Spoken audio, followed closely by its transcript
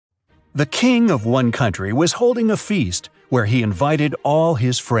The king of one country was holding a feast where he invited all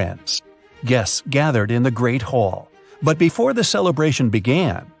his friends. Guests gathered in the great hall, but before the celebration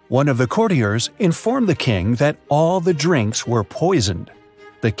began, one of the courtiers informed the king that all the drinks were poisoned.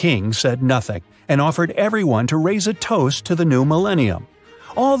 The king said nothing and offered everyone to raise a toast to the new millennium.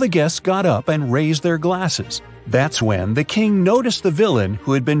 All the guests got up and raised their glasses. That's when the king noticed the villain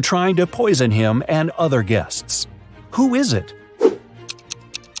who had been trying to poison him and other guests. Who is it?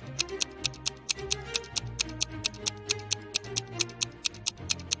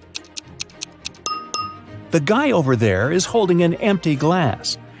 The guy over there is holding an empty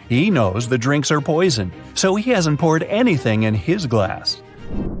glass. He knows the drinks are poison, so he hasn't poured anything in his glass.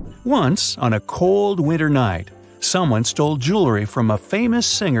 Once, on a cold winter night, someone stole jewelry from a famous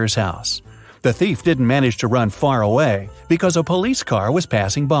singer's house. The thief didn't manage to run far away because a police car was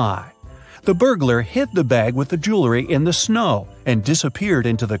passing by. The burglar hid the bag with the jewelry in the snow and disappeared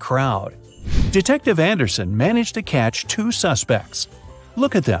into the crowd. Detective Anderson managed to catch 2 suspects.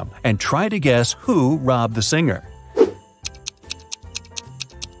 Look at them and try to guess who robbed the singer.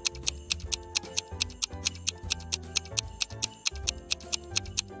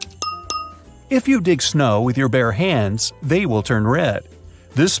 If you dig snow with your bare hands, they will turn red.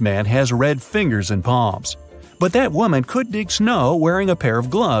 This man has red fingers and palms. But that woman could dig snow wearing a pair of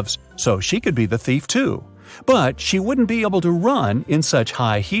gloves, so she could be the thief too. But she wouldn't be able to run in such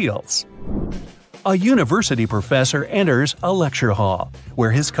high heels. A university professor enters a lecture hall, where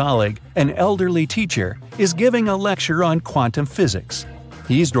his colleague, an elderly teacher, is giving a lecture on quantum physics.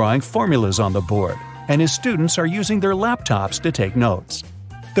 He's drawing formulas on the board, and his students are using their laptops to take notes.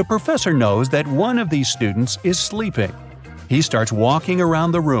 The professor knows that one of these students is sleeping. He starts walking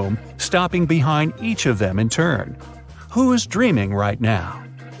around the room, stopping behind each of them in turn. Who is dreaming right now?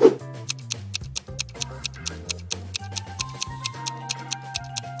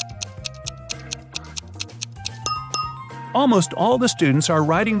 Almost all the students are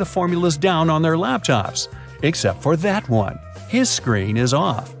writing the formulas down on their laptops, except for that one. His screen is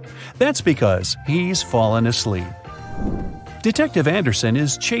off. That's because he's fallen asleep. Detective Anderson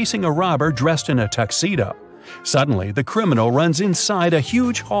is chasing a robber dressed in a tuxedo. Suddenly, the criminal runs inside a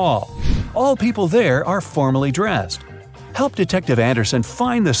huge hall. All people there are formally dressed. Help Detective Anderson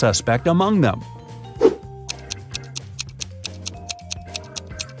find the suspect among them.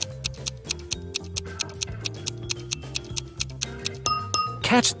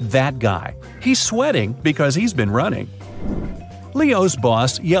 Catch that guy. He's sweating because he's been running. Leo's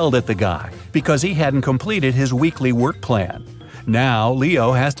boss yelled at the guy because he hadn't completed his weekly work plan. Now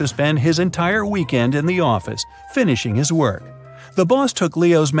Leo has to spend his entire weekend in the office, finishing his work. The boss took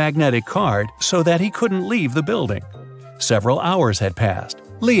Leo's magnetic card so that he couldn't leave the building. Several hours had passed.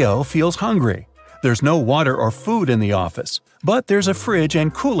 Leo feels hungry. There's no water or food in the office, but there's a fridge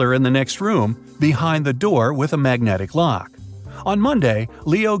and cooler in the next room, behind the door with a magnetic lock. On Monday,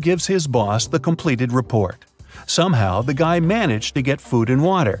 Leo gives his boss the completed report. Somehow, the guy managed to get food and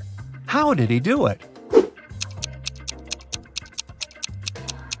water. How did he do it?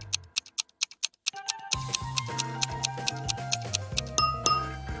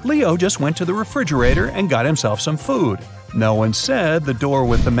 Leo just went to the refrigerator and got himself some food. No one said the door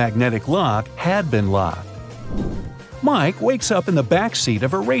with the magnetic lock had been locked. Mike wakes up in the back seat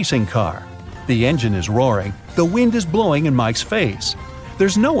of a racing car. The engine is roaring, the wind is blowing in Mike's face.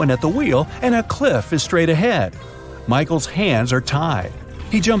 There's no one at the wheel, and a cliff is straight ahead. Michael's hands are tied.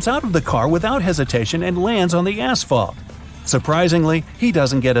 He jumps out of the car without hesitation and lands on the asphalt. Surprisingly, he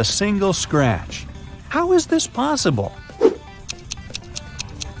doesn't get a single scratch. How is this possible?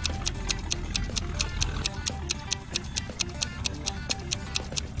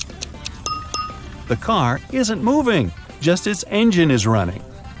 The car isn't moving, just its engine is running.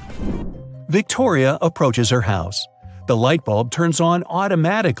 Victoria approaches her house. The light bulb turns on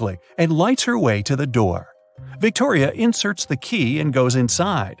automatically and lights her way to the door. Victoria inserts the key and goes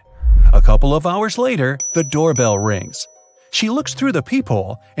inside. A couple of hours later, the doorbell rings. She looks through the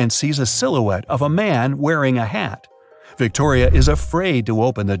peephole and sees a silhouette of a man wearing a hat. Victoria is afraid to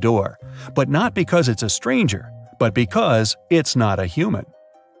open the door, but not because it's a stranger, but because it's not a human.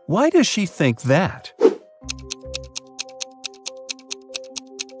 Why does she think that?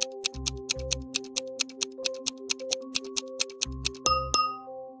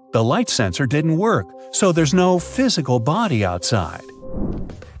 The light sensor didn't work, so there's no physical body outside.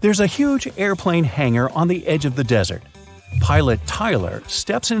 There's a huge airplane hangar on the edge of the desert. Pilot Tyler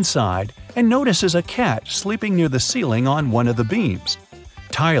steps inside and notices a cat sleeping near the ceiling on one of the beams.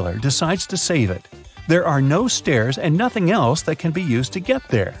 Tyler decides to save it. There are no stairs and nothing else that can be used to get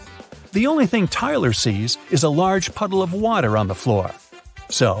there. The only thing Tyler sees is a large puddle of water on the floor.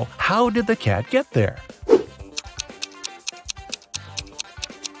 So, how did the cat get there?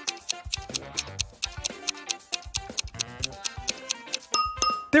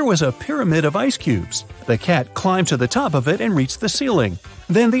 There was a pyramid of ice cubes. The cat climbed to the top of it and reached the ceiling.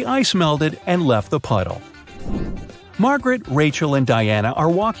 Then the ice melted and left the puddle. Margaret, Rachel, and Diana are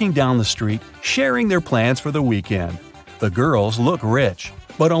walking down the street, sharing their plans for the weekend. The girls look rich,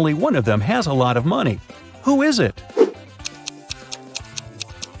 but only one of them has a lot of money. Who is it?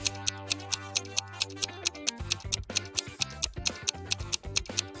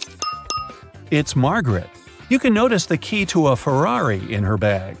 It's Margaret. You can notice the key to a Ferrari in her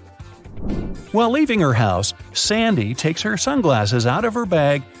bag. While leaving her house, Sandy takes her sunglasses out of her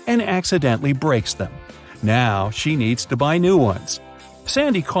bag and accidentally breaks them. Now she needs to buy new ones.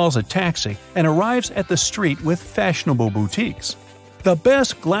 Sandy calls a taxi and arrives at the street with fashionable boutiques. "The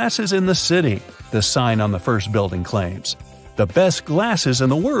best glasses in the city," the sign on the first building claims. "The best glasses in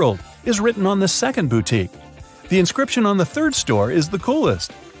the world" is written on the second boutique. The inscription on the third store is the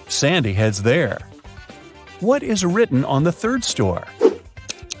coolest. Sandy heads there. What is written on the third store?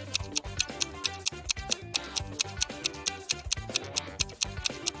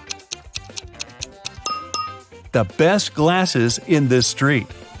 The best glasses in this street.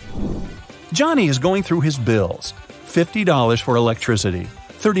 Johnny is going through his bills. $50 for electricity,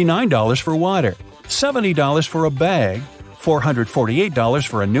 $39 for water, $70 for a bag, $448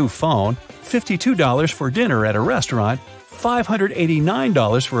 for a new phone, $52 for dinner at a restaurant,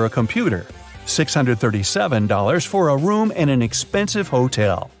 $589 for a computer, $637 for a room in an expensive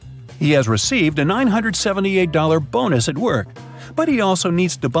hotel. He has received a $978 bonus at work, but he also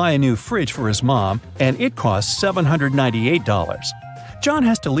needs to buy a new fridge for his mom, and it costs $798. John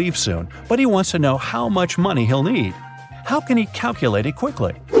has to leave soon, but he wants to know how much money he'll need. How can he calculate it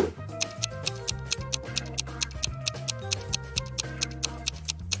quickly?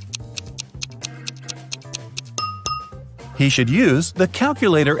 He should use the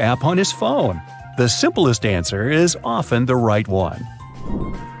calculator app on his phone. The simplest answer is often the right one.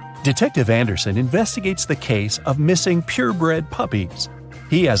 Detective Anderson investigates the case of missing purebred puppies.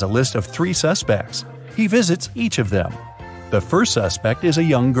 He has a list of 3 suspects. He visits each of them. The first suspect is a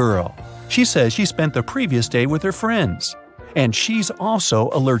young girl. She says she spent the previous day with her friends. And she's also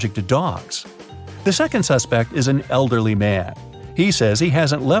allergic to dogs. The second suspect is an elderly man. He says he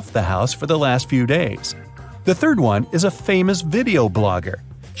hasn't left the house for the last few days. The third one is a famous video blogger.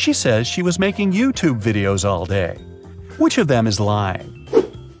 She says she was making YouTube videos all day. Which of them is lying?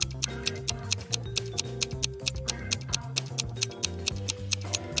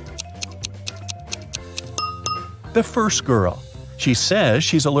 The first girl. She says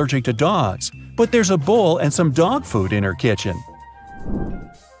she's allergic to dogs, but there's a bowl and some dog food in her kitchen.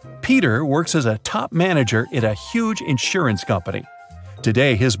 Peter works as a top manager at a huge insurance company.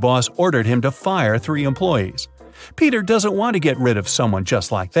 Today, his boss ordered him to fire 3 employees. Peter doesn't want to get rid of someone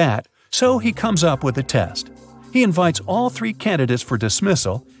just like that, so he comes up with a test. He invites all 3 candidates for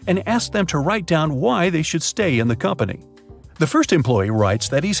dismissal and asks them to write down why they should stay in the company. The first employee writes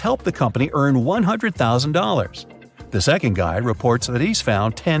that he's helped the company earn $100,000. The second guy reports that he's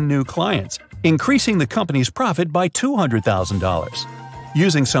found 10 new clients, increasing the company's profit by $200,000.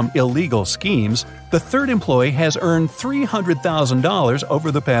 Using some illegal schemes, the third employee has earned $300,000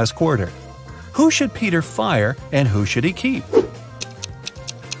 over the past quarter. Who should Peter fire and who should he keep?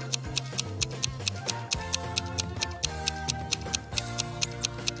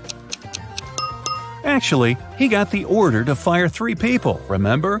 Actually, he got the order to fire 3 people,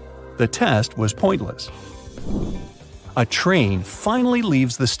 remember? The test was pointless. A train finally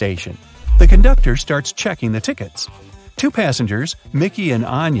leaves the station. The conductor starts checking the tickets. 2 passengers, Mickey and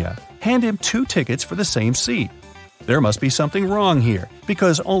Anya, hand him 2 tickets for the same seat. There must be something wrong here,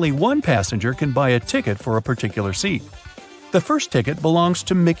 because only one passenger can buy a ticket for a particular seat. The first ticket belongs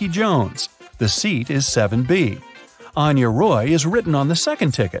to Mickey Jones. The seat is 7B. Anya Roy is written on the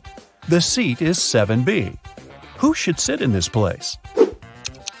second ticket. The seat is 7B. Who should sit in this place?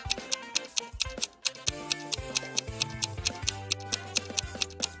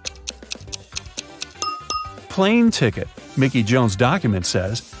 Plane ticket, Mickey Jones' document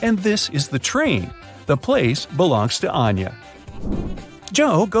says, and this is the train. The place belongs to Anya.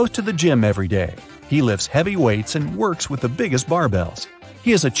 Joe goes to the gym every day. He lifts heavy weights and works with the biggest barbells.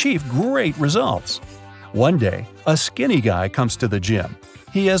 He has achieved great results. One day, a skinny guy comes to the gym.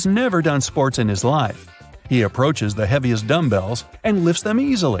 He has never done sports in his life. He approaches the heaviest dumbbells and lifts them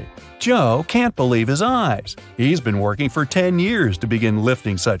easily. Joe can't believe his eyes. He's been working for 10 years to begin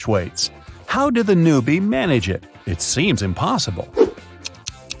lifting such weights. How did the newbie manage it? It seems impossible.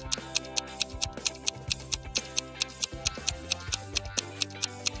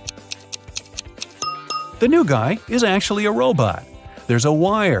 The new guy is actually a robot. There's a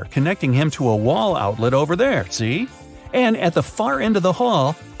wire connecting him to a wall outlet over there, see? And at the far end of the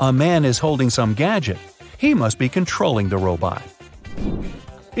hall, a man is holding some gadget. He must be controlling the robot.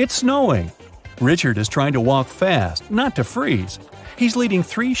 It's snowing. Richard is trying to walk fast, not to freeze. He's leading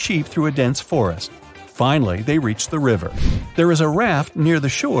 3 sheep through a dense forest. Finally, they reach the river. There is a raft near the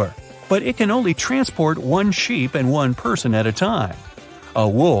shore, but it can only transport 1 sheep and 1 person at a time. A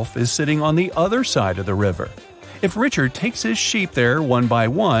wolf is sitting on the other side of the river. If Richard takes his sheep there one by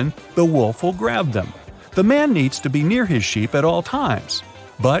one, the wolf will grab them. The man needs to be near his sheep at all times.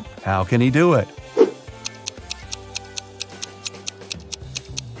 But how can he do it?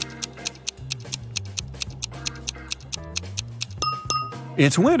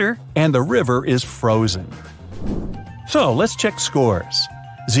 It's winter, and the river is frozen. So let's check scores.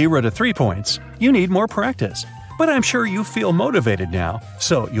 0 to 3 points. You need more practice. But I'm sure you feel motivated now,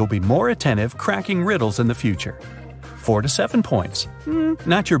 so you'll be more attentive cracking riddles in the future. 4 to 7 points.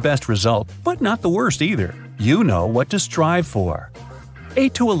 Not your best result, but not the worst either. You know what to strive for.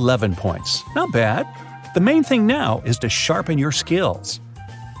 8 to 11 points. Not bad. The main thing now is to sharpen your skills.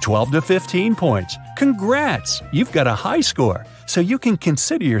 12 to 15 points. Congrats! You've got a high score, so you can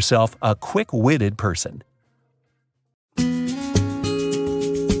consider yourself a quick-witted person.